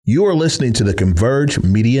You are listening to the Converge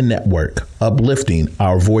Media Network, uplifting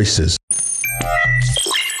our voices.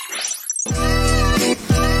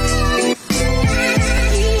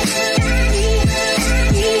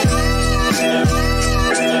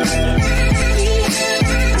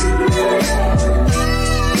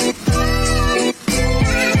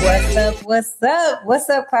 What's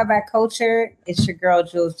up, Clapback Culture? It's your girl,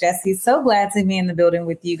 Jules Jessie. So glad to be in the building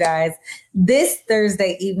with you guys this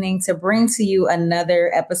Thursday evening to bring to you another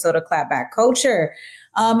episode of Clapback Culture.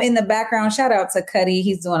 In the background, shout out to Cuddy.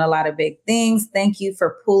 He's doing a lot of big things. Thank you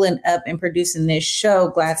for pulling up and producing this show.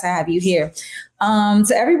 Glad to have you here.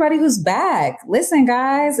 To everybody who's back, listen,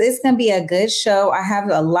 guys, it's going to be a good show. I have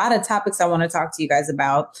a lot of topics I want to talk to you guys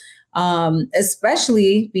about,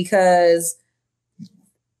 especially because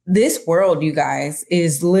this world, you guys,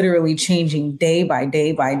 is literally changing day by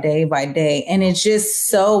day by day by day. And it's just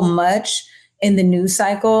so much in the news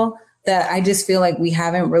cycle that I just feel like we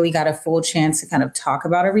haven't really got a full chance to kind of talk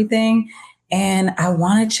about everything. And I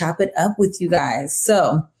want to chop it up with you guys.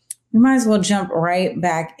 So we might as well jump right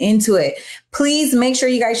back into it. Please make sure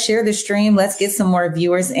you guys share the stream. Let's get some more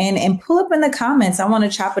viewers in and pull up in the comments. I want to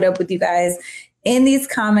chop it up with you guys in these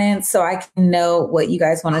comments so I can know what you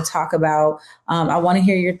guys want to talk about. I want to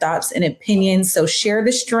hear your thoughts and opinions. So share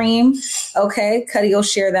the stream. Okay. Cuddy will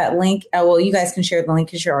share that link. Well, you guys can share the link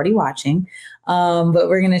because you're already watching. But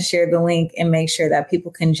we're going to share the link and make sure that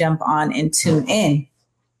people can jump on and tune in.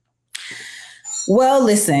 Well,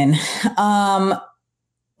 listen,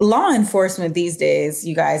 law enforcement these days,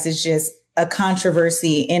 you guys, is just a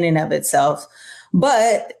controversy in and of itself.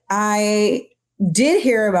 But I did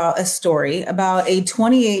hear about a story about a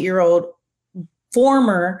 28-year-old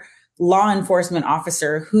former law enforcement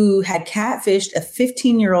officer who had catfished a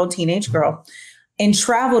 15-year-old teenage girl and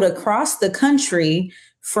traveled across the country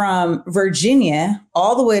from Virginia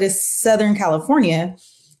all the way to Southern California.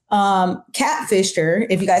 Catfished her.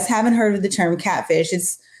 If you guys haven't heard of the term catfish,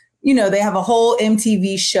 it's, you know, they have a whole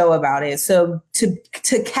MTV show about it. So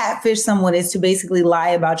to catfish someone is to basically lie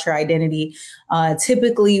about your identity.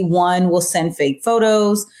 Typically, one will send fake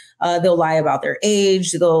photos. They'll lie about their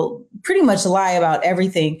age. They'll pretty much lie about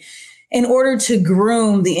everything in order to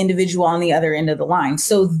groom the individual on the other end of the line.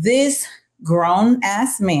 So this grown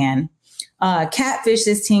ass man catfished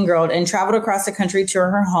this teen girl and traveled across the country to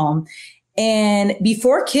her home. And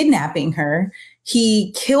before kidnapping her,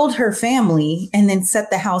 he killed her family and then set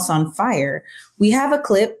the house on fire. We have a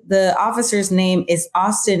clip. The officer's name is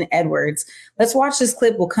Austin Edwards. Let's watch this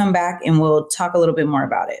clip. We'll come back and we'll talk a little bit more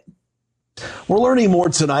about it. We're learning more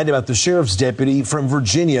tonight about the sheriff's deputy from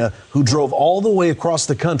Virginia who drove all the way across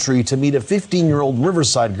the country to meet a 15-year-old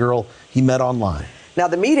Riverside girl he met online. Now,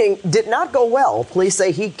 the meeting did not go well. Police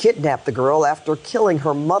say he kidnapped the girl after killing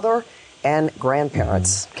her mother and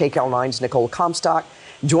grandparents. KCAL9's Nicole Comstock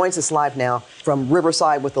joins us live now from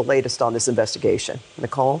Riverside with the latest on this investigation.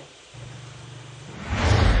 Nicole?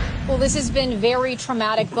 Well, this has been very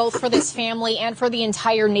traumatic, both for this family and for the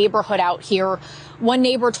entire neighborhood out here. One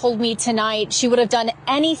neighbor told me tonight she would have done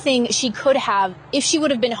anything she could have if she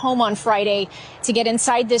would have been home on Friday to get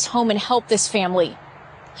inside this home and help this family.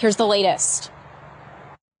 Here's the latest.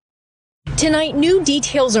 Tonight, new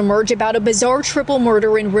details emerge about a bizarre triple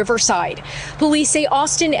murder in Riverside. Police say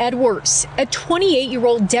Austin Edwards, a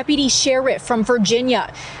 28-year-old deputy sheriff from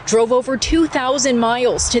Virginia, drove over 2,000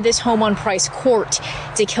 miles to this home on Price Court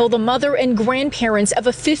to kill the mother and grandparents of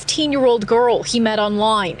a 15-year-old girl he met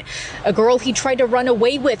online, a girl he tried to run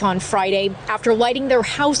away with on Friday after lighting their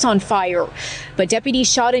house on fire. But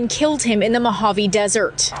deputies shot and killed him in the Mojave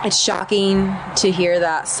Desert. It's shocking to hear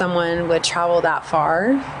that someone would travel that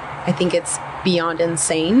far. I think it's beyond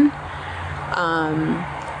insane,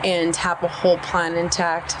 and have a whole plan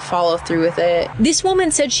intact, follow through with it. This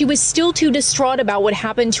woman said she was still too distraught about what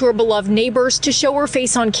happened to her beloved neighbors to show her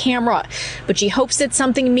face on camera, but she hopes that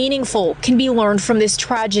something meaningful can be learned from this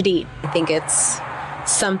tragedy. I think it's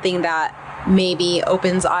something that maybe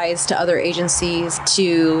opens eyes to other agencies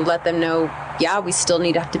to let them know, yeah, we still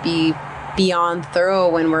need to have to be beyond thorough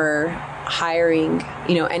when we're hiring,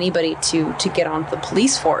 anybody to get on the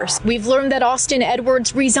police force. We've learned that Austin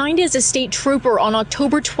Edwards resigned as a state trooper on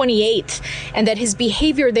October 28th, and that his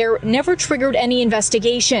behavior there never triggered any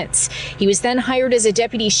investigations. He was then hired as a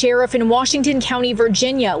deputy sheriff in Washington County,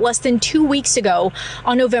 Virginia, less than 2 weeks ago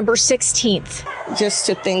on November 16th. Just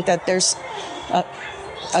to think that there's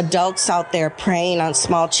adults out there preying on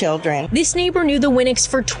small children. This neighbor knew the Winnecks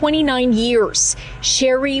for 29 years.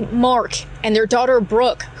 Sherry, Mark, and their daughter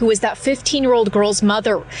Brooke, who is that 15-year-old girl's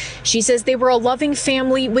mother. She says they were a loving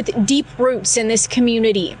family with deep roots in this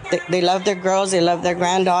community. They love their girls, they love their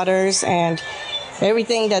granddaughters, and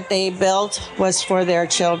Everything that they built was for their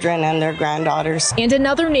children and their granddaughters. And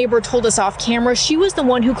another neighbor told us off camera she was the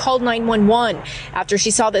one who called 911 after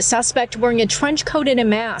she saw the suspect wearing a trench coat and a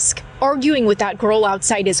mask, arguing with that girl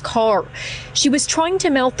outside his car. She was trying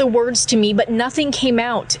to mouth the words to me, but nothing came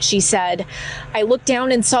out, she said. I looked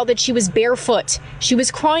down and saw that she was barefoot. She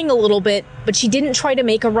was crying a little bit, but she didn't try to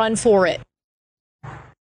make a run for it.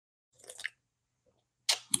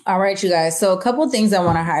 All right, you guys. So a couple of things I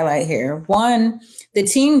want to highlight here. One, the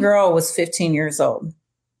teen girl was 15 years old.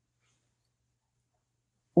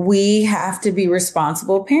 We have to be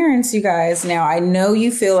responsible parents, you guys. Now, I know you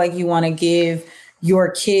feel like you want to give your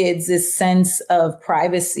kids this sense of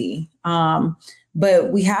privacy,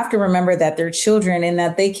 but we have to remember that they're children and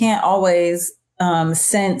that they can't always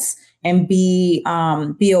sense and be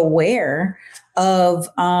aware of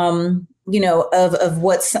of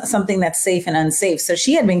what's something that's safe and unsafe. So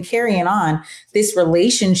she had been carrying on this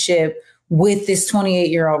relationship with this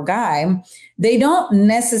 28-year-old guy. They don't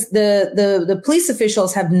the police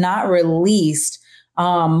officials have not released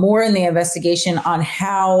more in the investigation on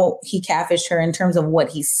how he catfished her in terms of what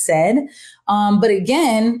he said. But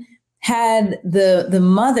again, had the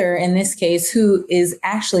mother in this case, who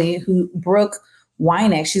Brooke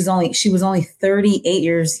Weineck, she was only 38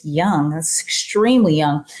 years young. That's extremely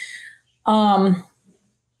young.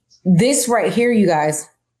 This right here, you guys,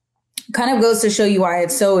 kind of goes to show you why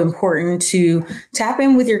it's so important to tap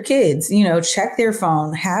in with your kids, check their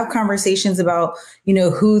phone, have conversations about,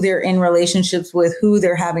 who they're in relationships with, who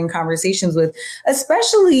they're having conversations with,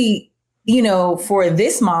 especially, for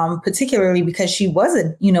this mom, particularly because she was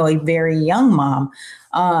a very young mom.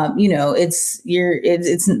 It's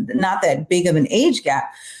not that big of an age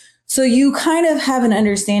gap. So you kind of have an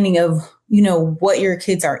understanding of, what your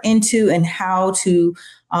kids are into and how to,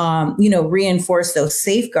 reinforce those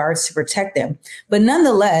safeguards to protect them. But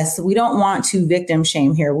nonetheless, we don't want to victim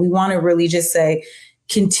shame here. We want to really just say,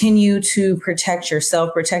 continue to protect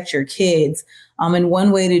yourself, protect your kids. And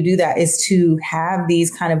one way to do that is to have these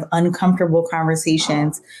kind of uncomfortable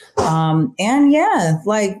conversations.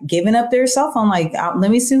 Like giving up their cell phone,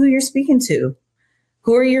 let me see who you're speaking to.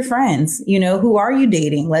 Who are your friends? Who are you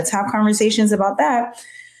dating? Let's have conversations about that.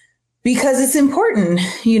 Because it's important,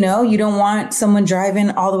 you don't want someone driving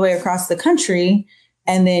all the way across the country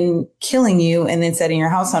and then killing you and then setting your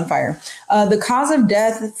house on fire. The cause of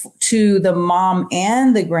death to the mom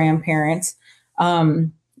and the grandparents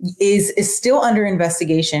is still under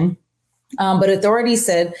investigation. But authorities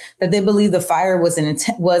said that they believe the fire was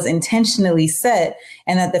intentionally set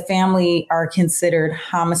and that the family are considered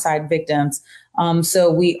homicide victims. So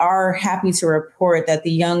we are happy to report that the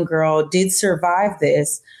young girl did survive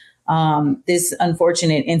this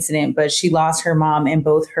unfortunate incident, but she lost her mom and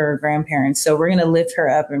both her grandparents. So we're going to lift her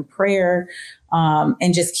up in prayer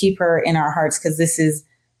and just keep her in our hearts because this is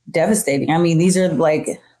devastating. I mean, these are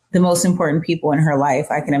like the most important people in her life,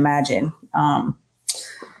 I can imagine.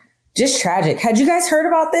 Just tragic. Had you guys heard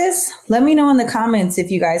about this? Let me know in the comments if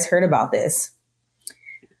you guys heard about this.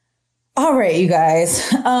 All right, you guys.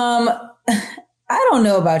 I don't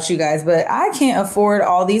know about you guys, but I can't afford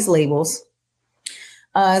all these labels.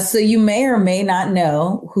 So you may or may not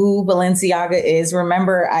know who Balenciaga is.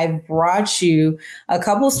 Remember, I brought you a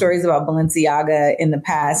couple stories about Balenciaga in the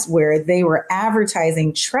past where they were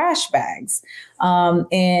advertising trash bags.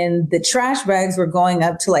 And the trash bags were going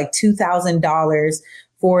up to like $2,000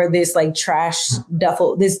 for this like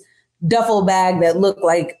this duffel bag that looked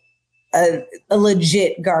like a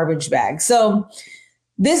legit garbage bag. So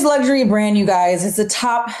this luxury brand, you guys, it's a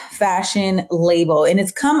top fashion label, and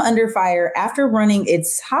it's come under fire after running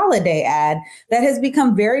its holiday ad that has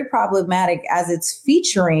become very problematic as it's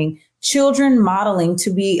featuring children modeling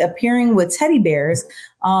to be appearing with teddy bears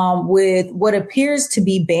with what appears to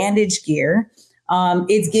be bandage gear.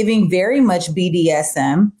 It's giving very much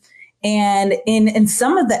BDSM. And in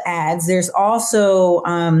some of the ads, there's also,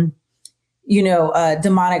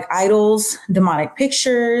 demonic idols, demonic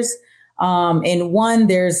pictures. In one,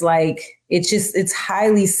 there's it's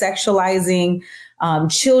highly sexualizing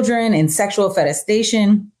children and sexual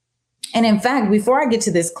fetishization. And in fact, before I get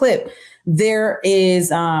to this clip, there is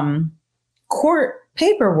court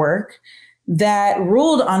paperwork that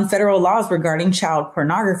ruled on federal laws regarding child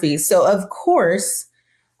pornography. So, of course,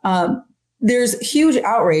 there's huge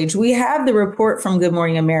outrage. We have the report from Good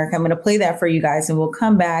Morning America. I'm going to play that for you guys, and we'll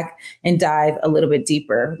come back and dive a little bit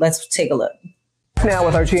deeper. Let's take a look. Now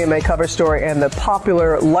with our GMA cover story, and the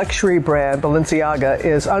popular luxury brand Balenciaga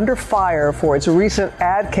is under fire for its recent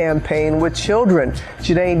ad campaign with children.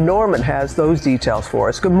 Janae Norman has those details for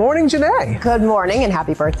us. Good morning, Janae. Good morning and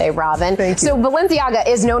happy birthday, Robin. Thank you. So Balenciaga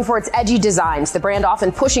is known for its edgy designs, the brand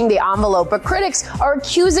often pushing the envelope, but critics are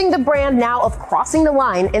accusing the brand now of crossing the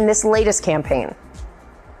line in this latest campaign.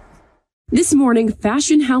 This morning,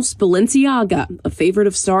 fashion house Balenciaga, a favorite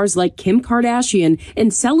of stars like Kim Kardashian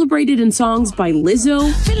and celebrated in songs by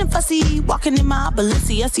Lizzo, feeling fussy, walking in my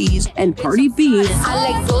Balenciagas, and Cardi B,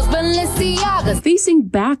 I like those Balenciagas, facing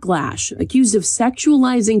backlash, accused of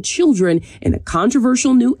sexualizing children in a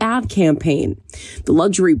controversial new ad campaign. The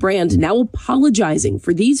luxury brand now apologizing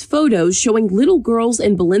for these photos showing little girls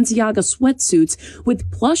in Balenciaga sweatsuits with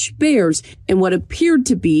plush bears and what appeared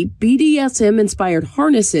to be BDSM-inspired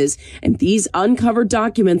harnesses, and these uncovered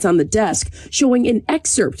documents on the desk showing an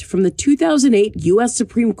excerpt from the 2008 U.S.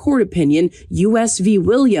 Supreme Court opinion, U.S. v.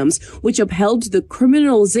 Williams, which upheld the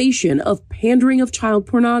criminalization of pandering of child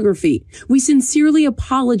pornography. We sincerely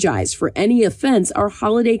apologize for any offense our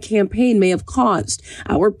holiday campaign may have caused.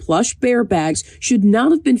 Our plush bear bags should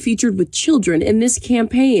not have been featured with children in this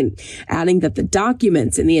campaign, adding that the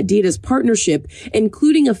documents in the Adidas partnership,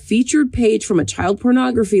 including a featured page from a child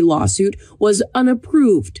pornography lawsuit, was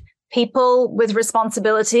unapproved. People with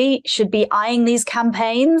responsibility should be eyeing these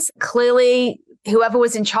campaigns. Clearly, whoever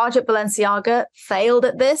was in charge at Balenciaga failed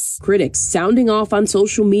at this. Critics sounding off on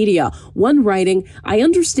social media. One writing, I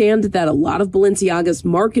understand that a lot of Balenciaga's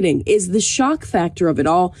marketing is the shock factor of it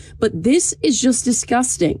all, but this is just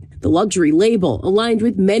disgusting. The luxury label, aligned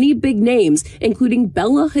with many big names, including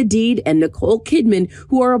Bella Hadid and Nicole Kidman,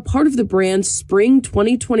 who are a part of the brand's Spring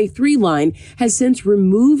 2023 line, has since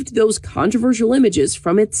removed those controversial images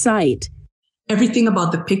from its site. Everything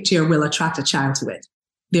about the picture will attract a child to it.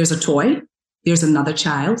 There's a toy, there's another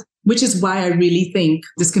child, which is why I really think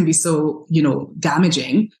this can be so,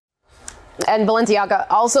 damaging. And Balenciaga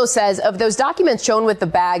also says of those documents shown with the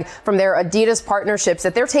bag from their Adidas partnerships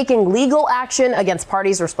that they're taking legal action against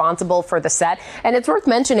parties responsible for the set. And it's worth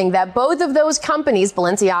mentioning that both of those companies,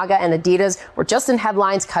 Balenciaga and Adidas, were just in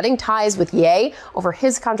headlines cutting ties with Ye over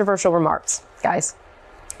his controversial remarks. Guys.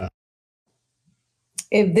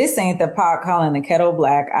 If this ain't the pot calling the kettle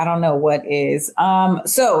black, I don't know what is.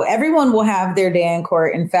 So everyone will have their day in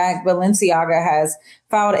court. In fact, Balenciaga has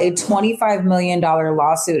filed a $25 million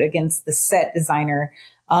lawsuit against the set designer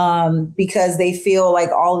because they feel like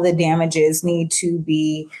all of the damages need to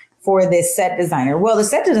be for this set designer. Well, the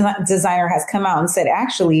set designer has come out and said,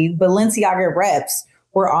 actually, Balenciaga reps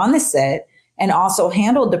were on the set and also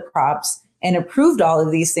handled the props and approved all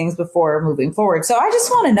of these things before moving forward. So I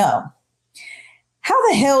just want to know, how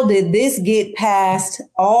the hell did this get past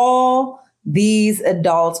all these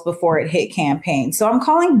adults before it hit campaign? So I'm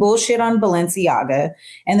calling bullshit on Balenciaga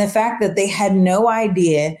and the fact that they had no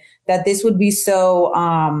idea that this would be so,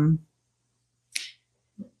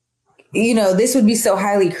 this would be so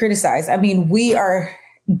highly criticized. I mean, we are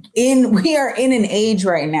in an age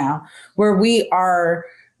right now where we are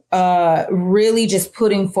really just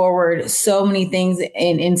putting forward so many things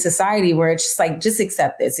in society where it's just like, just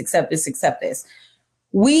accept this, accept this, accept this.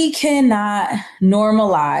 We cannot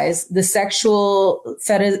normalize the sexual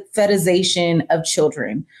fetishization of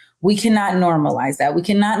children. We cannot normalize that. We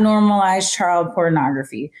cannot normalize child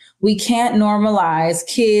pornography. We can't normalize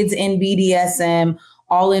kids in BDSM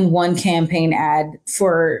all in one campaign ad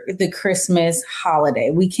for the Christmas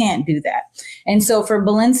holiday. We can't do that. And so for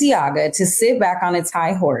Balenciaga to sit back on its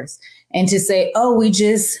high horse and to say, oh, we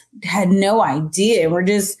just had no idea. We're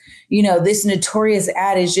just, this notorious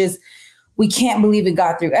ad is just, we can't believe it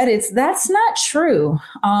got through edits. That's not true.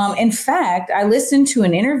 In fact, I listened to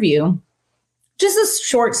an interview, just a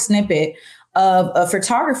short snippet of a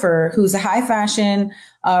photographer who's a high fashion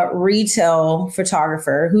retail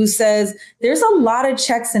photographer who says there's a lot of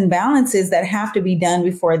checks and balances that have to be done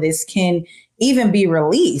before this can even be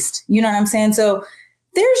released. You know what I'm saying? So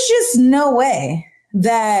there's just no way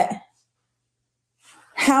that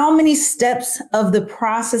how many steps of the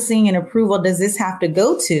processing and approval does this have to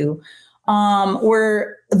go to?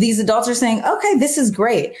 Where these adults are saying, okay, this is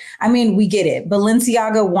great. I mean, we get it.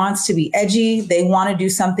 Balenciaga wants to be edgy. They want to do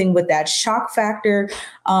something with that shock factor.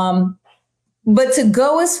 But to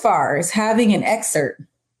go as far as having an excerpt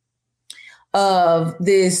of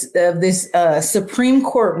this Supreme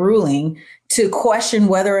Court ruling to question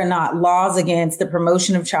whether or not laws against the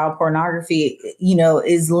promotion of child pornography,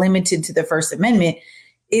 is limited to the First Amendment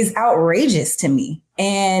is outrageous to me.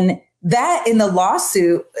 And that in the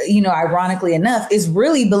lawsuit, ironically enough, is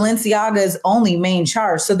really Balenciaga's only main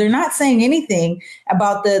charge. So they're not saying anything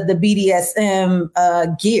about the BDSM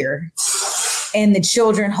gear. and the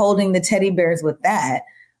children holding the teddy bears with that.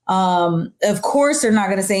 Of course, they're not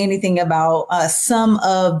going to say anything about some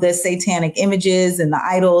of the satanic images and the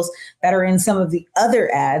idols that are in some of the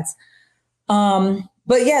other ads.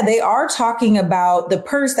 But yeah, they are talking about the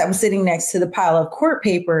purse that was sitting next to the pile of court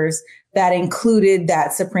papers that included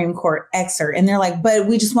that Supreme Court excerpt. And they're like, but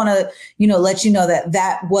we just want to, let you know that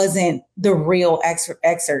that wasn't the real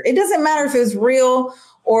excerpt. It doesn't matter if it was real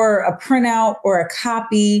or a printout or a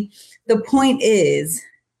copy. The point is,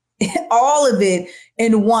 all of it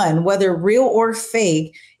in one, whether real or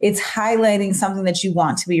fake, it's highlighting something that you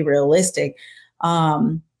want to be realistic.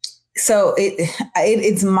 So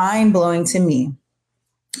it's mind blowing to me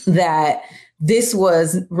that this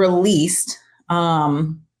was released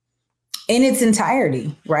in its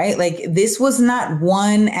entirety, right? Like, this was not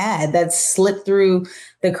one ad that slipped through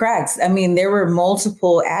the cracks. I mean, there were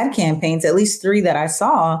multiple ad campaigns, at least 3 that I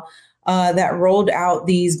saw, that rolled out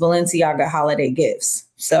these Balenciaga holiday gifts.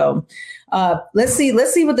 So let's see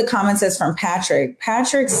what the comment says from Patrick.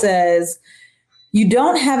 Patrick says, you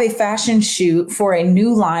don't have a fashion shoot for a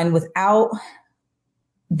new line without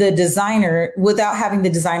having the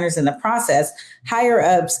designers in the process, higher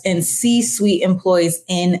ups and C-suite employees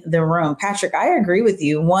in the room. Patrick, I agree with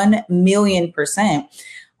you 1,000,000%.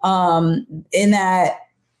 In that,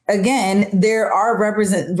 again, there are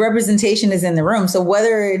representation is in the room. So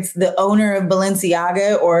whether it's the owner of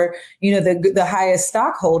Balenciaga or, the highest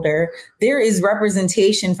stockholder, there is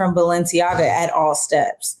representation from Balenciaga at all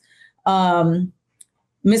steps.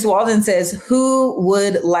 Ms. Walden says, who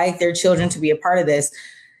would like their children to be a part of this?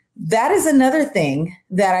 That is another thing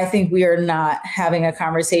that I think we are not having a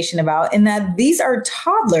conversation about, in that these are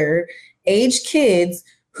toddler age kids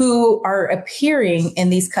who are appearing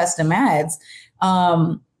in these custom ads,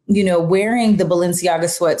 wearing the Balenciaga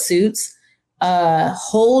sweatsuits,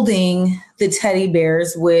 holding the teddy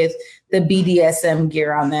bears with the BDSM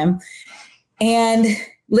gear on them. And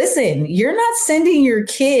listen, you're not sending your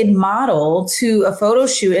kid model to a photo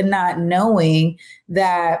shoot and not knowing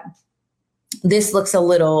that this looks a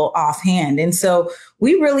little offhand. And so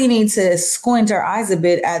we really need to squint our eyes a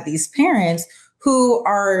bit at these parents who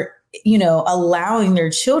are, allowing their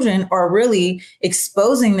children or really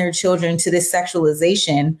exposing their children to this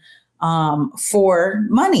sexualization for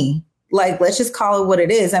money. Like, let's just call it what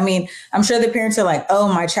it is. I mean, I'm sure the parents are like,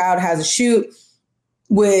 oh, my child has a shoot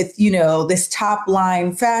with, this top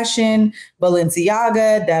line fashion,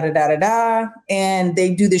 Balenciaga, da-da-da-da-da. And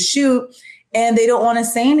they do the shoot and they don't want to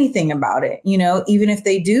say anything about it, even if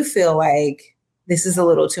they do feel like this is a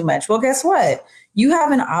little too much. Well, guess what? You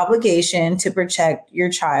have an obligation to protect your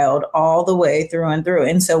child all the way through and through.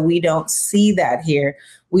 And so we don't see that here.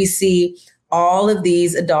 We see all of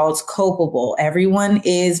these adults culpable. Everyone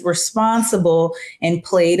is responsible and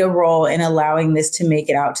played a role in allowing this to make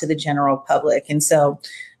it out to the general public. And so,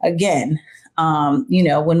 again,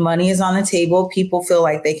 when money is on the table, people feel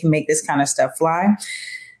like they can make this kind of stuff fly.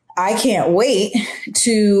 I can't wait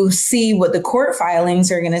to see what the court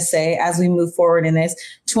filings are going to say as we move forward in this.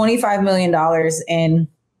 $25 million in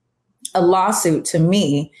a lawsuit, to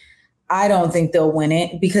me, I don't think they'll win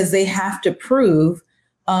it, because they have to prove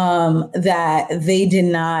that they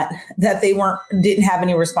didn't have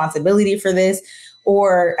any responsibility for this.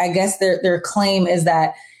 Or I guess their claim is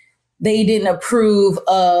that they didn't approve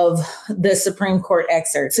of the Supreme Court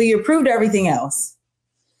excerpt. So you approved everything else,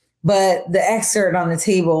 but the excerpt on the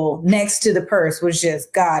table next to the purse was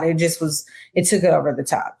just, God, it took it over the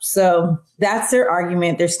top. So that's their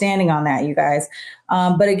argument. They're standing on that, you guys.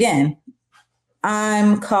 But again,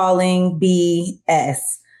 I'm calling BS.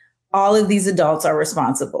 All of these adults are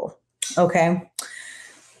responsible. Okay.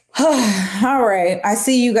 All right. I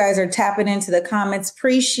see you guys are tapping into the comments.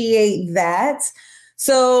 Appreciate that.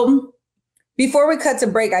 So before we cut to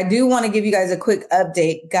break, I do want to give you guys a quick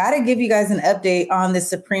update. Got to give you guys an update on the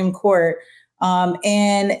Supreme Court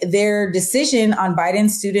and their decision on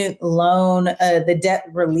Biden's student loan, the debt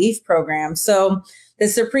relief program. So the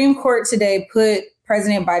Supreme Court today put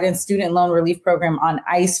President Biden's student loan relief program on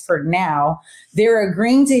ice for now. They're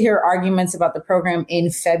agreeing to hear arguments about the program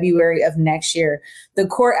in February of next year. The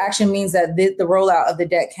court action means that the rollout of the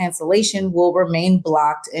debt cancellation will remain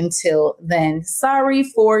blocked until then. Sorry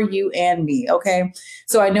for you and me. Okay.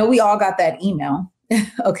 So I know we all got that email.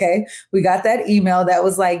 Okay. We got that email that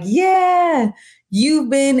was like, yeah, you've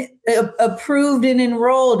been approved and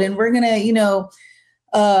enrolled, and we're going to,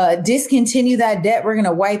 discontinue that debt. We're going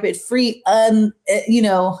to wipe it free,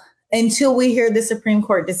 until we hear the Supreme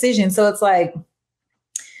Court decision. So it's like,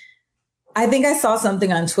 I think I saw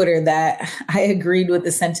something on Twitter that I agreed with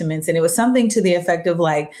the sentiments, and it was something to the effect of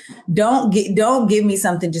like, don't give me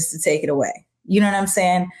something just to take it away. You know what I'm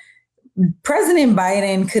saying? President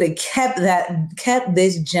Biden could have kept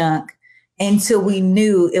this junk until we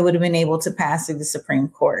knew it would have been able to pass through the Supreme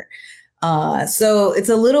Court. So it's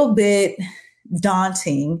a little bit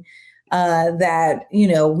daunting that,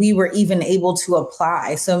 we were even able to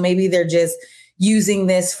apply. So maybe they're just using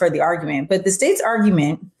this for the argument. But the state's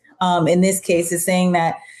argument in this case is saying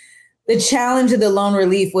that the challenge of the loan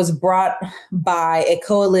relief was brought by a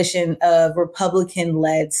coalition of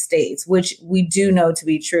Republican-led states, which we do know to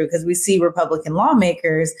be true because we see Republican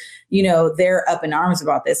lawmakers, they're up in arms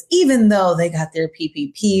about this, even though they got their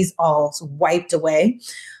PPPs all wiped away.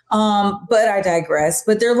 But I digress.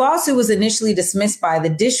 But their lawsuit was initially dismissed by the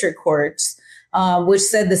district courts, which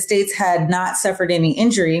said the states had not suffered any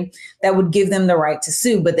injury that would give them the right to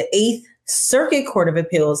sue. But the Eighth Circuit Court of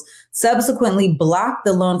Appeals subsequently blocked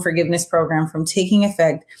the loan forgiveness program from taking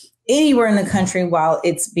effect anywhere in the country while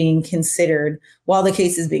the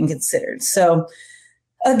case is being considered. So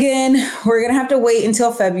again, we're going to have to wait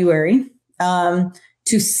until February to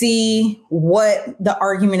see what the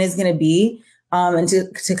argument is going to be and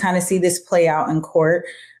to kind of see this play out in court.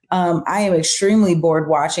 I am extremely bored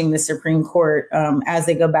watching the Supreme Court as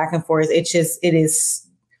they go back and forth. It's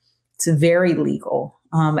very legal.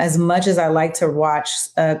 As much as I like to watch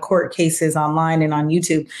court cases online and on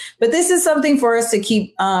YouTube, but this is something for us to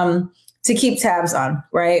keep tabs on,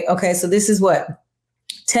 right? Okay, so this is what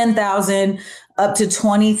 $10,000 up to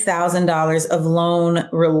 $20,000 of loan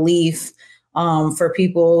relief for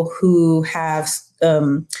people who have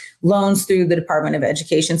loans through the Department of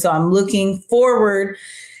Education. So I'm looking forward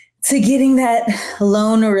to getting that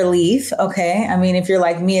loan relief. Okay. I mean, if you're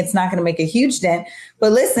like me, it's not going to make a huge dent,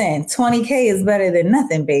 but listen, $20K is better than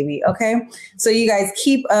nothing, baby. Okay. So you guys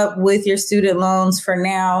keep up with your student loans for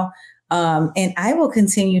now. And I will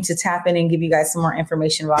continue to tap in and give you guys some more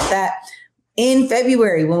information about that in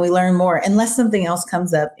February when we learn more, unless something else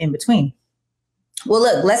comes up in between. Well,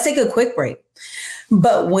 look, let's take a quick break.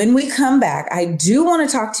 But when we come back, I do want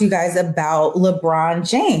to talk to you guys about LeBron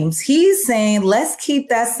James. He's saying, let's keep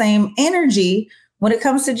that same energy when it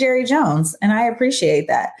comes to Jerry Jones. And I appreciate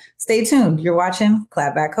that. Stay tuned. You're watching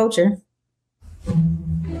Clapback Culture.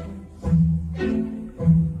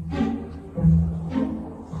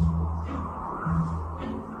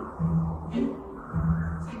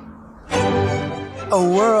 A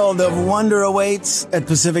world of wonder awaits at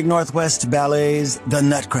Pacific Northwest Ballet's The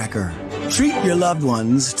Nutcracker. Treat your loved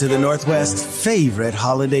ones to the Northwest's favorite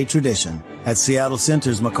holiday tradition at Seattle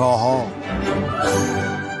Center's McCall Hall.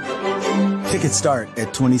 Tickets start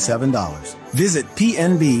at $27. Visit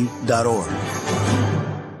pnb.org.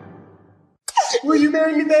 Will you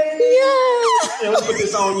marry me, baby? Yeah. Let's put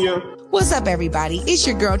this on you. What's up, everybody? It's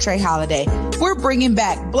your girl, Trey Holiday. We're bringing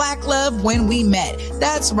back Black Love When We Met.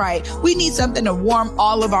 That's right. We need something to warm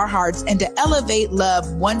all of our hearts and to elevate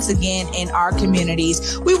love once again in our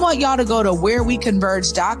communities. We want y'all to go to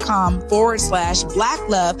whereweconverge.com/Black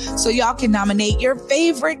Love so y'all can nominate your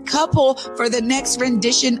favorite couple for the next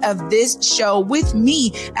rendition of this show with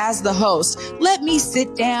me as the host. Let me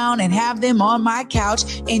sit down and have them on my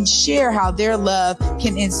couch and share how their love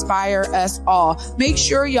can inspire us all. Make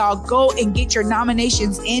sure y'all go and get your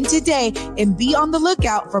nominations in today and be on the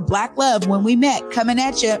lookout for Black Love When We Met coming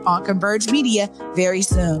at you on Converge Media very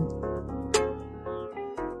soon.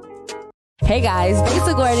 Hey guys,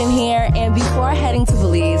 Basic Gordon here, and before heading to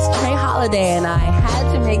Belize, Trey Holiday and I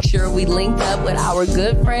had to make sure we linked up with our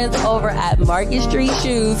good friends over at Market Street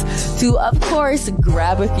Shoes to, of course,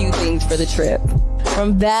 grab a few things for the trip.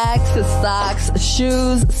 From bags to socks,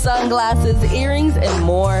 shoes, sunglasses, earrings, and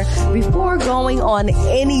more. Before going on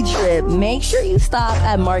any trip, make sure you stop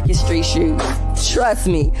at Market Street Shoes. Trust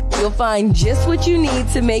me, you'll find just what you need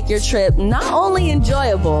to make your trip not only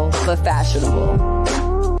enjoyable, but fashionable.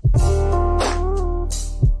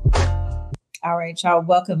 All right, y'all,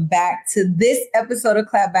 welcome back to this episode of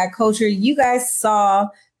Clapback Culture. You guys saw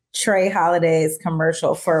Trey Holiday's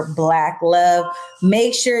commercial for Black Love.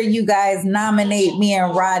 Make sure you guys nominate me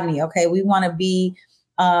and Rodney, okay? We want to be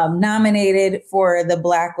nominated for the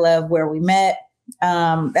Black Love Where We Met.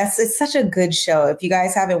 It's such a good show. If you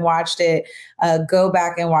guys haven't watched it, go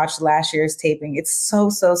back and watch last year's taping. It's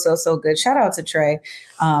so good. Shout out to Trey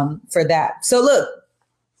for that. So look,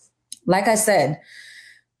 like I said,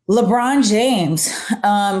 LeBron James,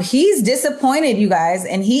 he's disappointed, you guys,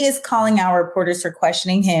 and he is calling out reporters for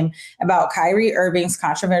questioning him about Kyrie Irving's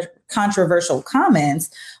controversial comments,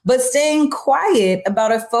 but staying quiet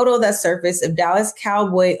about a photo that surfaced of Dallas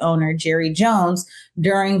Cowboy owner Jerry Jones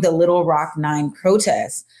during the Little Rock 9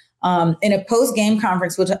 protests. In a post-game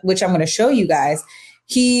conference, which I'm going to show you guys,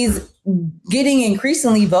 he's getting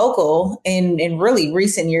increasingly vocal in really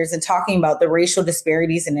recent years and talking about the racial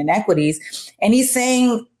disparities and inequities. And he's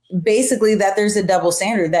saying basically that there's a double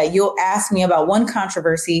standard, that you'll ask me about one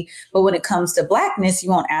controversy, but when it comes to Blackness, you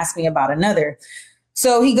won't ask me about another.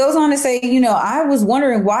 So he goes on to say, I was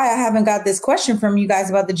wondering why I haven't got this question from you guys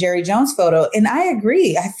about the Jerry Jones photo. And I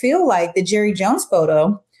agree. I feel like the Jerry Jones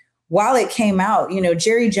photo, while it came out,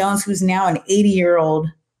 Jerry Jones, who's now an 80-year-old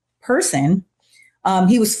person,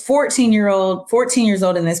 he was 14 years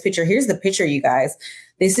old in this picture. Here's the picture, you guys.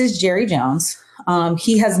 This is Jerry Jones.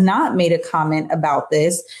 He has not made a comment about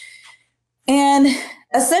this. And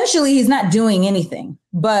essentially, he's not doing anything.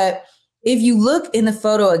 But if you look in the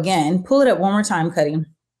photo again, pull it up one more time, Cuddy.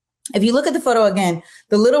 If you look at the photo again,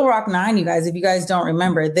 the Little Rock Nine, you guys, if you guys don't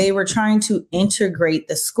remember, they were trying to integrate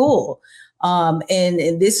the school.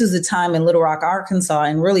 And this was the time in Little Rock, Arkansas,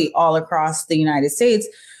 and really all across the United States,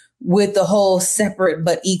 with the whole separate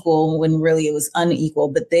but equal, when really it was unequal.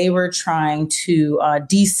 But they were trying to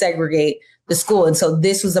desegregate the school. And so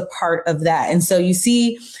this was a part of that. And so you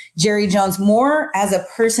see Jerry Jones more as a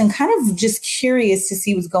person, kind of just curious to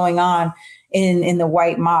see what's going on in the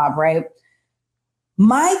white mob, right?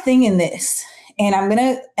 My thing in this, and I'm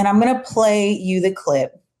gonna play you the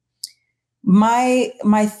clip. My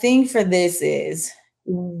thing for this is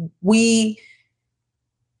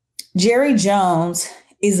Jerry Jones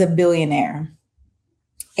is a billionaire,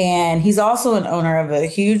 and he's also an owner of the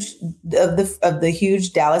huge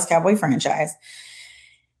Dallas Cowboy franchise.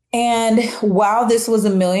 And while this was a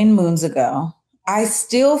million moons ago, I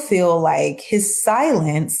still feel like his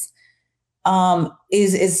silence says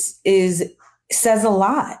a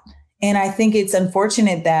lot. And I think it's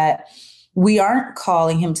unfortunate that we aren't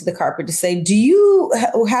calling him to the carpet to say,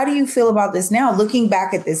 how do you feel about this now? Looking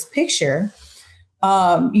back at this picture,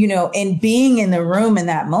 and being in the room in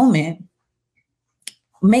that moment,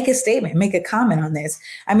 make a statement, make a comment on this.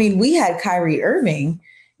 I mean, we had Kyrie Irving,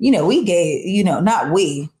 we gave, not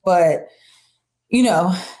we, but,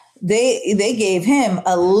 they gave him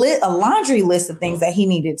a laundry list of things that he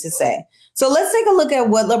needed to say. So let's take a look at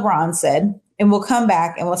what LeBron said, and we'll come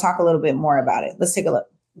back and we'll talk a little bit more about it. Let's take a look.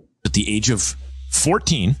 At the age of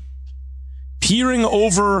 14, peering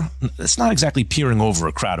over, it's not exactly peering over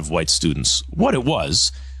a crowd of white students. What it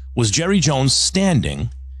was Jerry Jones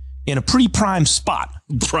standing in a pretty prime spot.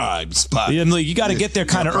 Prime spot. You got to get there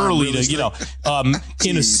kind of early to,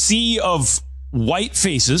 in a sea of white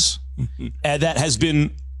faces that has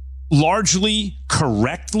been largely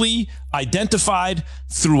correctly identified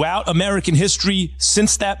throughout American history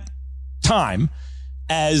since that time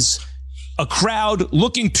as a crowd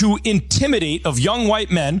looking to intimidate, of young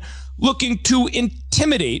white men looking to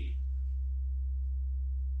intimidate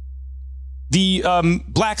the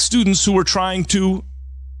black students who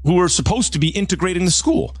were supposed to be integrating the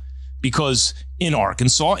school. Because in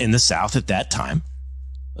Arkansas, in the South at that time,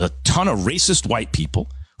 a ton of racist white people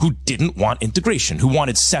who didn't want integration, who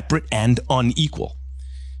wanted separate and unequal.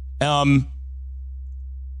 Listen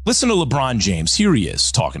to LeBron James. Here he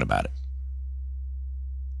is talking about it.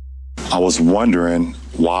 I was wondering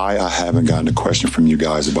why I haven't gotten a question from you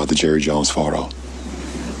guys about the Jerry Jones photo.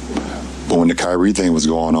 But when the Kyrie thing was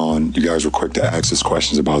going on, you guys were quick to ask us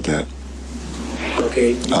questions about that.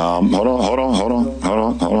 Okay. Hold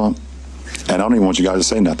on. And I don't even want you guys to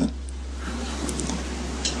say nothing.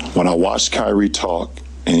 When I watched Kyrie talk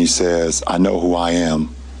and he says, I know who I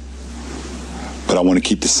am, but I want to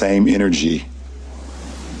keep the same energy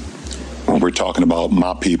when we're talking about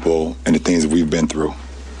my people and the things that we've been through.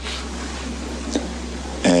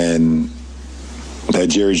 And that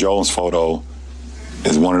Jerry Jones photo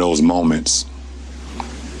is one of those moments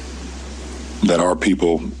that our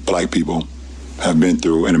people, black people, have been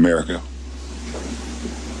through in America.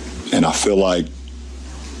 And I feel like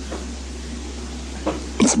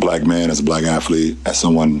as a black man, as a black athlete, as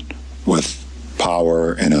someone with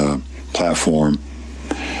power and a platform,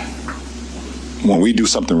 when we do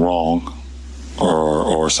something wrong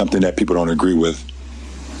or something that people don't agree with,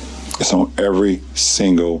 it's on every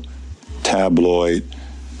single tabloid,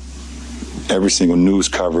 every single news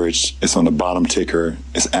coverage. It's on the bottom ticker.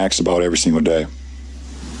 It's asked about every single day.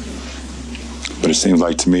 But it seems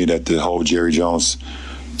like to me that the whole Jerry Jones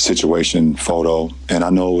situation photo, and I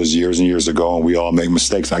know it was years and years ago and we all make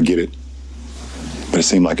mistakes, I get it. But it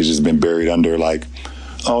seemed like it's just been buried under like,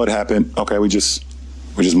 oh, it happened. Okay, we just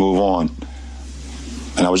move on.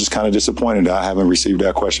 And I was just kind of disappointed that I haven't received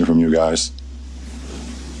that question from you guys.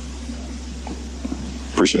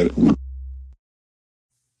 Appreciate it.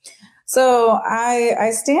 So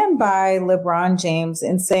I stand by LeBron James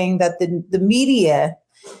in saying that the media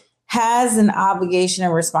has an obligation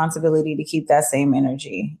and responsibility to keep that same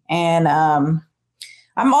energy. And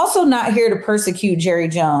I'm also not here to persecute Jerry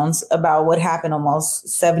Jones about what happened almost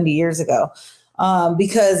 70 years ago.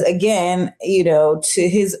 Because again, in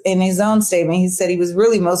his own statement, he said he was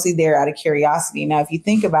really mostly there out of curiosity. Now, if you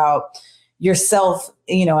think about yourself,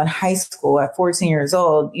 in high school at 14 years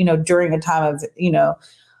old, during a time of,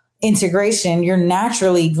 integration, you're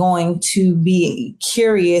naturally going to be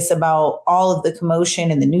curious about all of the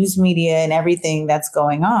commotion in the news media and everything that's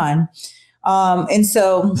going on. And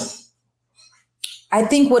so I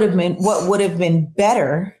think what would have been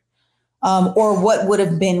better, or what would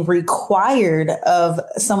have been required of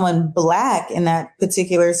someone Black in that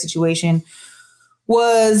particular situation,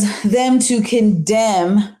 was them to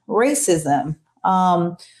condemn racism.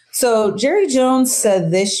 So Jerry Jones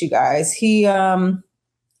said this, you guys.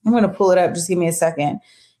 I'm going to pull it up. Just give me a second.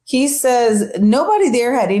 He says, nobody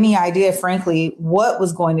there had any idea, frankly, what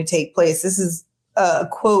was going to take place. This is a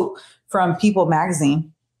quote from People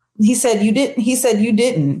magazine. He said, you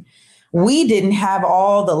didn't. We didn't have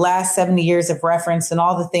all the last 70 years of reference and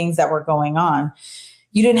all the things that were going on.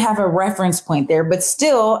 You didn't have a reference point there, but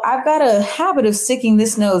still, I've got a habit of sticking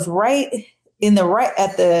this nose right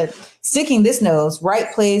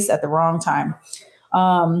place at the wrong time.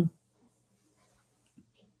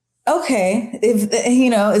 Okay. Is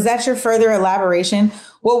that your further elaboration?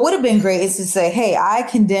 What would have been great is to say, hey, I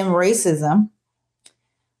condemn racism,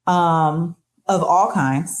 of all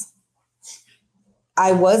kinds.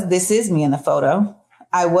 This is me in the photo.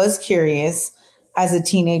 I was curious as a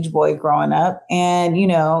teenage boy growing up, and,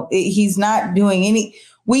 he's not doing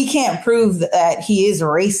we can't prove that he is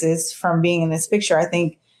racist from being in this picture. I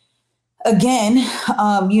think, again,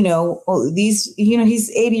 he's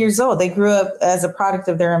 80 years old. They grew up as a product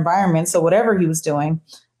of their environment. So whatever he was doing,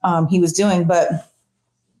 but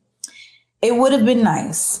it would have been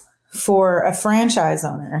nice for a franchise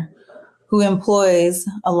owner who employs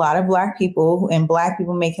a lot of Black people, and Black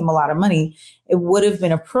people make him a lot of money. It would have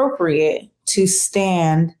been appropriate to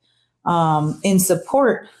stand in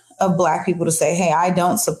support of Black people, to say, hey, I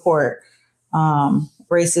don't support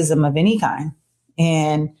racism of any kind.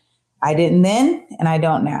 And I didn't then, and I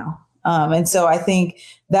don't now. And so I think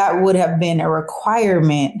that would have been a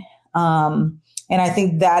requirement. And I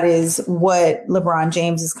think that is what LeBron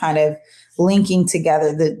James is kind of linking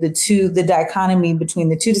together, the dichotomy between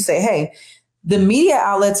the two, to say, hey, the media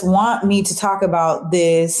outlets want me to talk about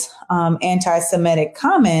this anti-Semitic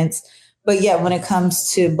comments, but yet when it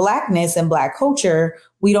comes to Blackness and Black culture,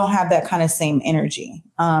 we don't have that kind of same energy.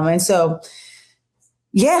 And so,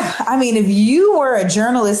 yeah, I mean, if you were a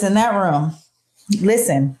journalist in that room,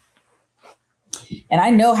 listen, and I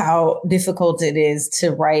know how difficult it is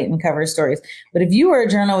to write and cover stories, but if you were a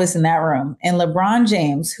journalist in that room, and LeBron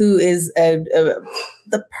James, who is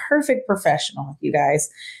the perfect professional, you guys,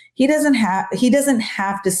 he doesn't have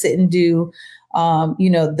to sit and do,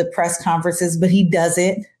 the press conferences, but he does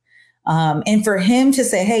it. And for him to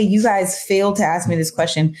say, hey, you guys failed to ask me this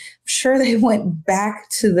question, I'm sure they went back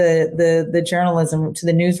to the journalism, to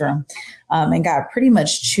the newsroom, and got pretty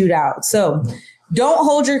much chewed out. So don't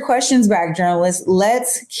hold your questions back, journalists.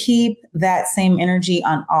 Let's keep that same energy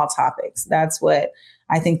on all topics. That's what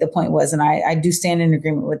I think the point was. And I do stand in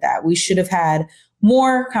agreement with that. We should have had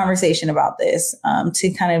more conversation about this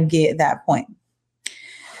to kind of get that point.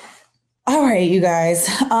 All right, you guys.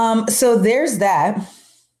 So there's that.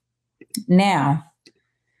 Now,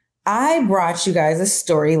 I brought you guys a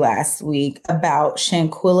story last week about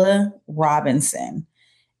Shanquella Robinson.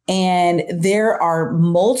 And there are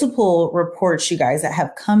multiple reports, you guys, that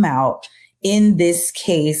have come out in this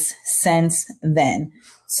case since then.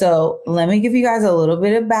 So let me give you guys a little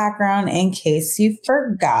bit of background in case you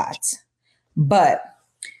forgot. But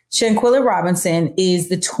Shanquella Robinson is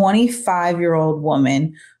the 25-year-old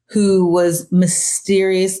woman who was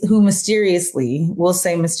mysteriously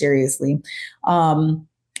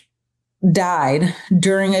died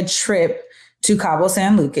during a trip to Cabo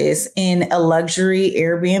San Lucas in a luxury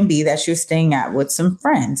Airbnb that she was staying at with some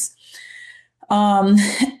friends.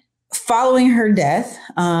 Following her death,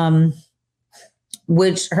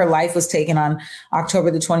 which her life was taken on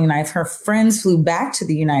October the 29th, her friends flew back to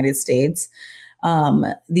the United States.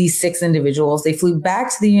 These 6 individuals, they flew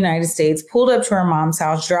back to the United States, pulled up to her mom's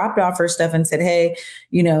house, dropped off her stuff and said, hey,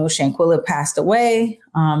 Shanquella passed away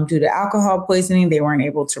due to alcohol poisoning. They weren't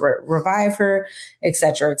able to revive her, et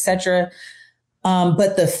cetera, et cetera.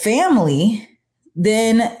 But the family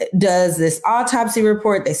then does this autopsy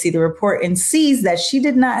report. They see the report and sees that she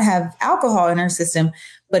did not have alcohol in her system,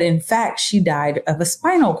 but in fact, she died of a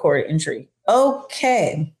spinal cord injury.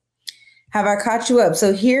 Okay. Have I caught you up?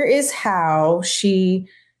 So here is how she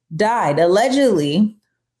died. Allegedly,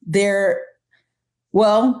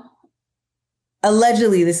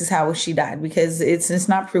 allegedly, this is how she died because it's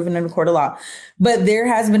not proven in a court of law. But there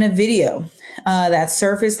has been a video that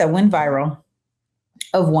surfaced that went viral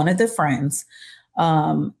of one of the friends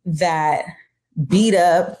that beat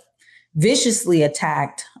up, viciously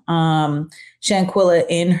attacked Shanquella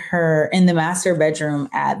in the master bedroom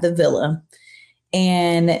at the villa.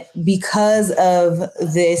 And because of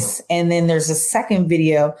this, and then there's a second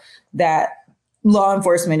video that law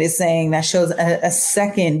enforcement is saying that shows a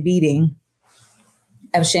second beating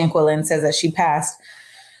of Shanquella and says that she passed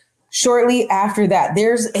shortly after that.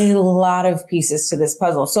 There's a lot of pieces to this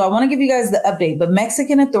puzzle. So I want to give you guys the update, but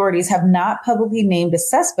Mexican authorities have not publicly named a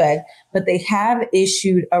suspect, but they have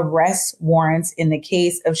issued arrest warrants in the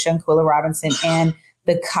case of Shanquella Robinson and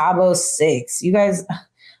the Cabo Six. You guys,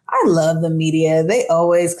 I love the media. They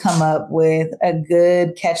always come up with a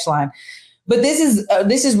good catch line, but this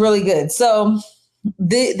is really good. So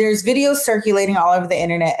there's videos circulating all over the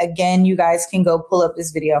internet. Again, you guys can go pull up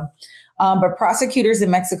this video. But prosecutors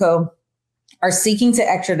in Mexico are seeking to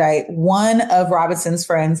extradite one of Robinson's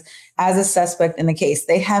friends as a suspect in the case.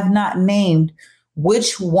 They have not named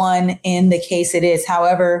which one in the case it is.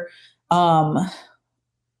 However,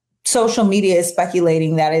 social media is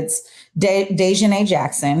speculating that it's Dejanay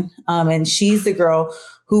Jackson, and she's the girl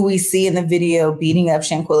who we see in the video beating up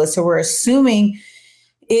Shanquella. So we're assuming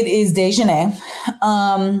it is Dejanay.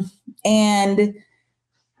 And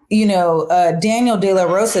Daniel De La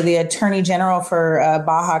Rosa, the Attorney General for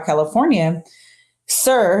Baja California,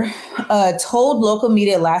 told local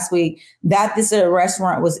media last week that this arrest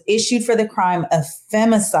warrant was issued for the crime of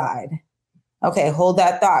femicide. Okay, hold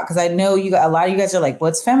that thought, because I know a lot of you guys are like,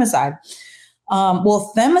 what's femicide?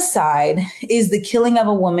 Well, femicide is the killing of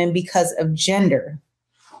a woman because of gender.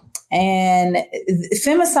 And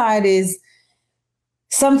femicide is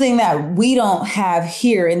something that we don't have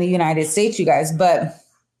here in the United States, you guys, but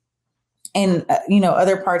in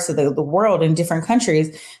other parts of the world, in different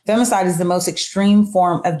countries, femicide is the most extreme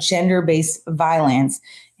form of gender-based violence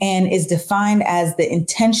and is defined as the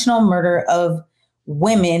intentional murder of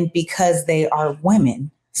women because they are women.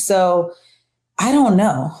 So I don't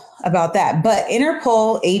know about that, but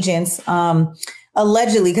Interpol agents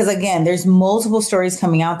allegedly, because again, there's multiple stories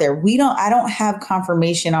coming out there. I don't have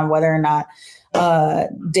confirmation on whether or not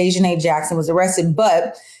Dejanay Jackson was arrested,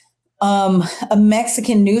 but a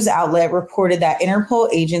Mexican news outlet reported that Interpol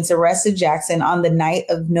agents arrested Jackson on the night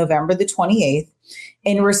of November the 28th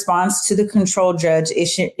in response to the control judge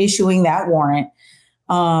issuing that warrant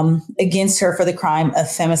against her for the crime of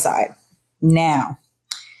femicide. Now,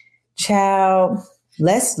 child,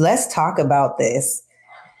 let's talk about this.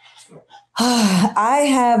 I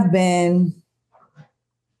have been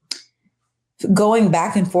going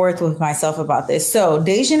back and forth with myself about this. So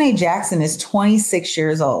Dejanay Jackson is 26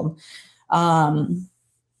 years old.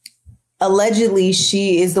 Allegedly,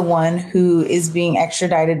 she is the one who is being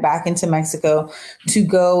extradited back into Mexico to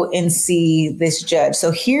go and see this judge.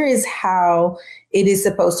 So here is how it is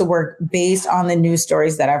supposed to work based on the news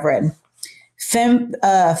stories that I've read.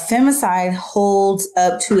 Femicide holds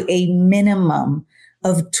up to a minimum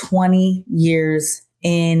of 20 years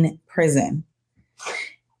in prison.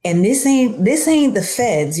 And this ain't the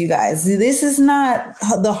feds, you guys. This is not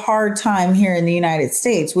the hard time here in the United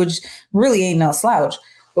States, which really ain't no slouch.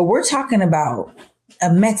 But we're talking about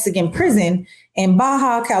a Mexican prison in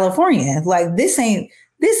Baja California. Like this ain't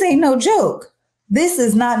no joke. This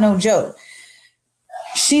is not no joke.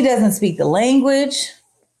 She doesn't speak the language.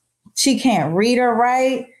 She can't read or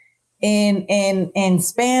write in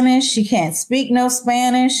Spanish. She can't speak no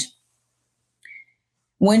Spanish.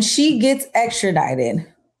 When she gets extradited,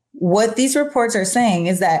 what these reports are saying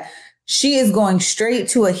is that she is going straight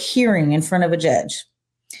to a hearing in front of a judge.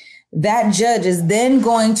 That judge is then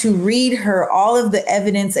going to read her all of the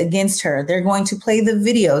evidence against her. They're going to play the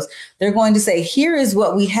videos. They're going to say, here is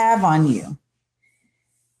what we have on you.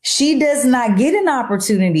 She does not get an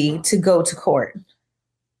opportunity to go to court.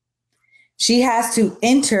 She has to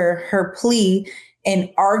enter her plea and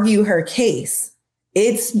argue her case.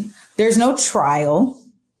 There's no trial.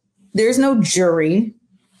 There's no jury.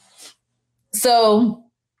 So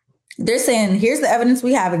they're saying, here's the evidence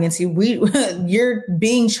we have against you. You're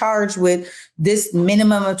being charged with this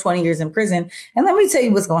minimum of 20 years in prison. And let me tell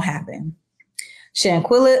you what's going to happen.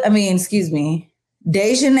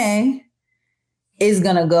 Dejanay is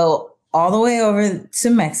going to go all the way over to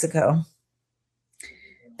Mexico.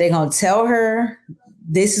 They're going to tell her,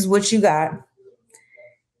 this is what you got.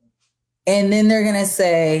 And then they're going to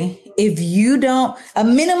say, if you don't, a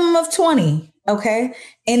minimum of 20. Okay.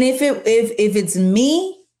 And if it's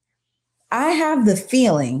me, I have the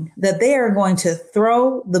feeling that they are going to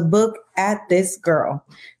throw the book at this girl.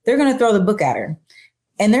 They're going to throw the book at her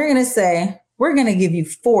and they're going to say, we're going to give you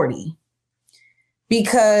 40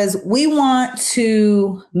 because we want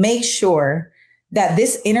to make sure that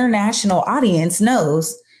this international audience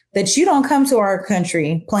knows that you don't come to our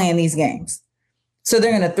country playing these games. So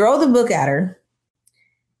they're going to throw the book at her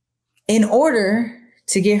in order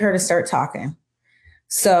to get her to start talking.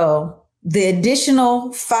 So the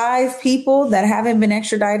additional 5 people that haven't been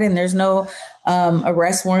extradited and there's no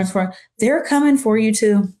arrest warrants for, they're coming for you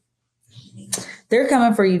too. They're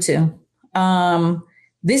coming for you too.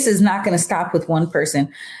 This is not going to stop with one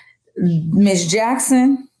person. Ms.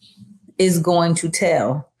 Jackson is going to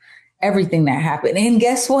tell everything that happened. And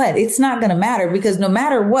guess what? It's not going to matter because no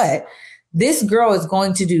matter what, this girl is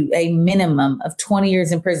going to do a minimum of 20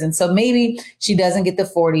 years in prison. So maybe she doesn't get the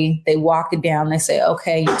 40. They walk it down. They say,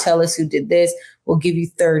 okay, you tell us who did this. We'll give you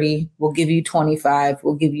 30. We'll give you 25.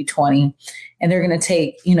 We'll give you 20. And they're going to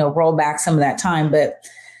take, roll back some of that time. But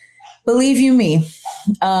believe you me,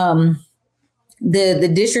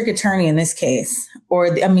 the district attorney in this case,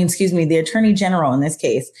 the attorney general in this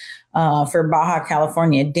case for Baja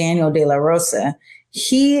California, Daniel De La Rosa,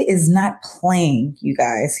 he is not playing, you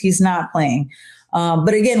guys. He's not playing.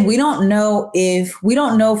 But again, we don't know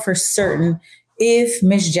for certain if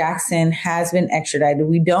Ms. Jackson has been extradited.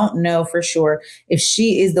 We don't know for sure if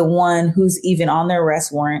she is the one who's even on the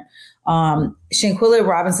arrest warrant. Shanquella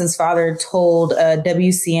Robinson's father told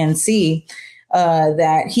WCNC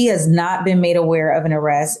that he has not been made aware of an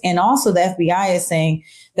arrest. And also the FBI is saying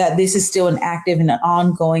that this is still an active and an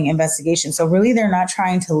ongoing investigation. So really, they're not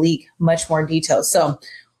trying to leak much more details. So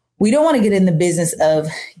we don't want to get in the business of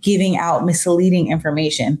giving out misleading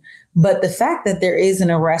information. But the fact that there is an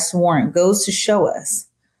arrest warrant goes to show us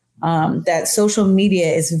that social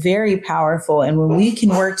media is very powerful. And when we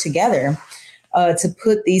can work together to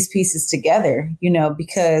put these pieces together,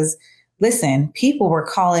 because listen, people were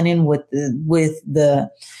calling in with the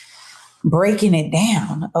breaking it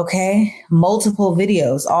down. Okay. Multiple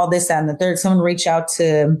videos, all this, that, and the third. Someone reached out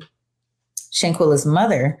to Shanquella's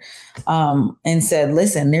mother and said,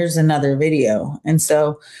 listen, there's another video. And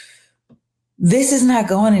so this is not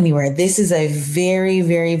going anywhere. This is a very,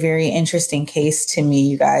 very, very interesting case to me,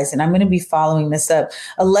 you guys. And I'm going to be following this up.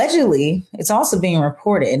 Allegedly, it's also being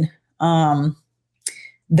reported that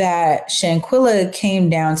Shanquella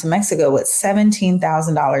came down to Mexico with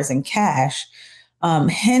 $17,000 in cash.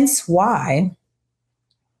 Hence why,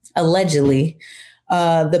 allegedly,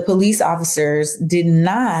 the police officers did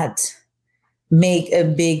not make a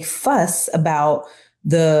big fuss about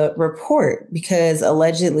the report because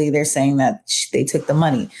allegedly they're saying that they took the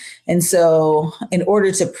money. And so in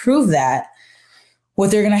order to prove that, what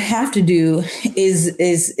they're going to have to do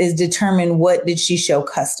is determine what did she show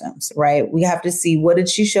customs, right? We have to see what did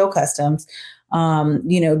she show customs.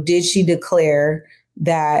 Did she declare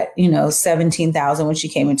that, 17,000 when she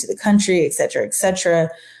came into the country, et cetera,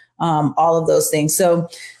 all of those things. So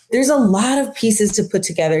there's a lot of pieces to put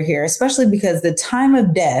together here, especially because the time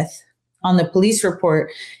of death on the police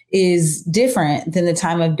report is different than the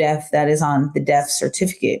time of death that is on the death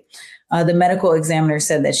certificate. The medical examiner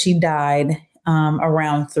said that she died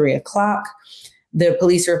around 3:00. The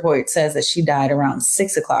police report says that she died around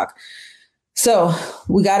 6:00. So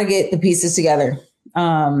we got to get the pieces together.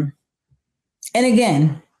 And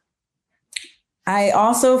again, I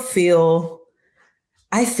also feel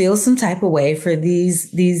some type of way for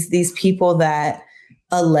these people that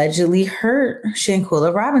allegedly hurt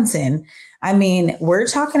Shanquella Robinson. I mean, we're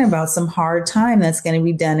talking about some hard time that's going to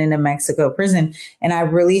be done in a Mexico prison. And I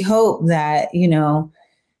really hope that,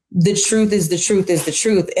 the truth is the truth is the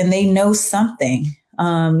truth. And they know something.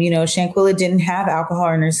 Shanquella didn't have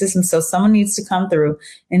alcohol in her system. So someone needs to come through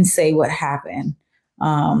and say what happened.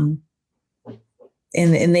 And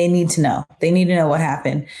they need to know. They need to know what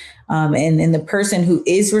happened. And the person who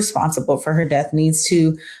is responsible for her death needs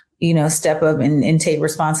to, step up and take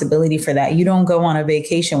responsibility for that. You don't go on a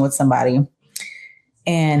vacation with somebody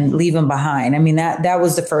and leave them behind. I mean, that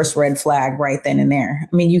was the first red flag right then and there.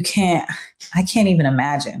 I mean, I can't even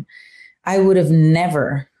imagine. I would have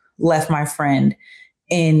never left my friend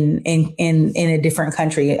in a different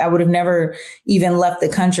country. I would have never even left the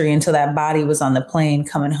country until that body was on the plane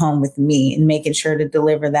coming home with me and making sure to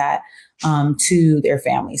deliver that to their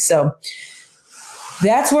family. So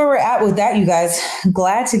that's where we're at with that, you guys.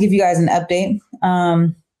 Glad to give you guys an update.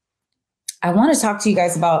 I want to talk to you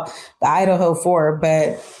guys about the Idaho 4,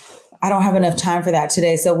 but I don't have enough time for that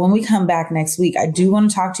today. So when we come back next week, I do want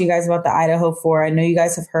to talk to you guys about the Idaho 4. I know you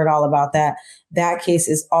guys have heard all about that. That case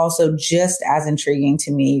is also just as intriguing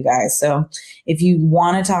to me, you guys. So if you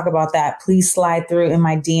want to talk about that, please slide through in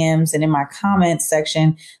my DMs and in my comments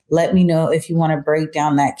section. Let me know if you want to break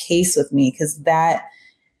down that case with me, because that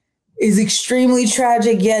is extremely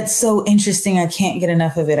tragic, yet so interesting. I can't get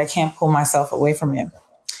enough of it. I can't pull myself away from it.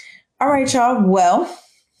 All right, y'all. Well,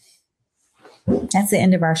 that's the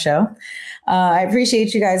end of our show. I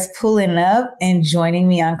appreciate you guys pulling up and joining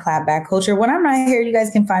me on Clapback Culture. When I'm not here, you guys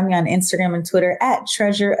can find me on Instagram and Twitter at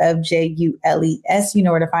Treasure of JULES. You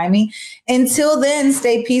know where to find me. Until then,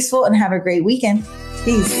 stay peaceful and have a great weekend.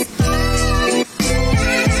 Peace.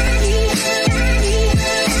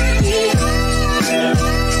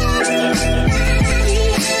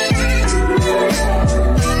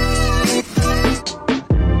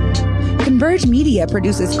 Converge Media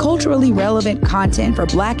produces culturally relevant content for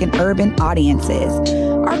Black and urban audiences.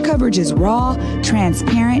 Our coverage is raw,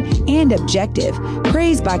 transparent, and objective,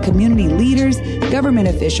 praised by community leaders, government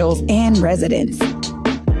officials, and residents.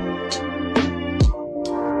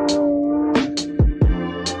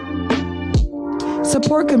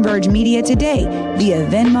 Support Converge Media today via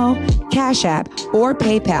Venmo, Cash App, or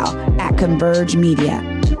PayPal at Converge Media.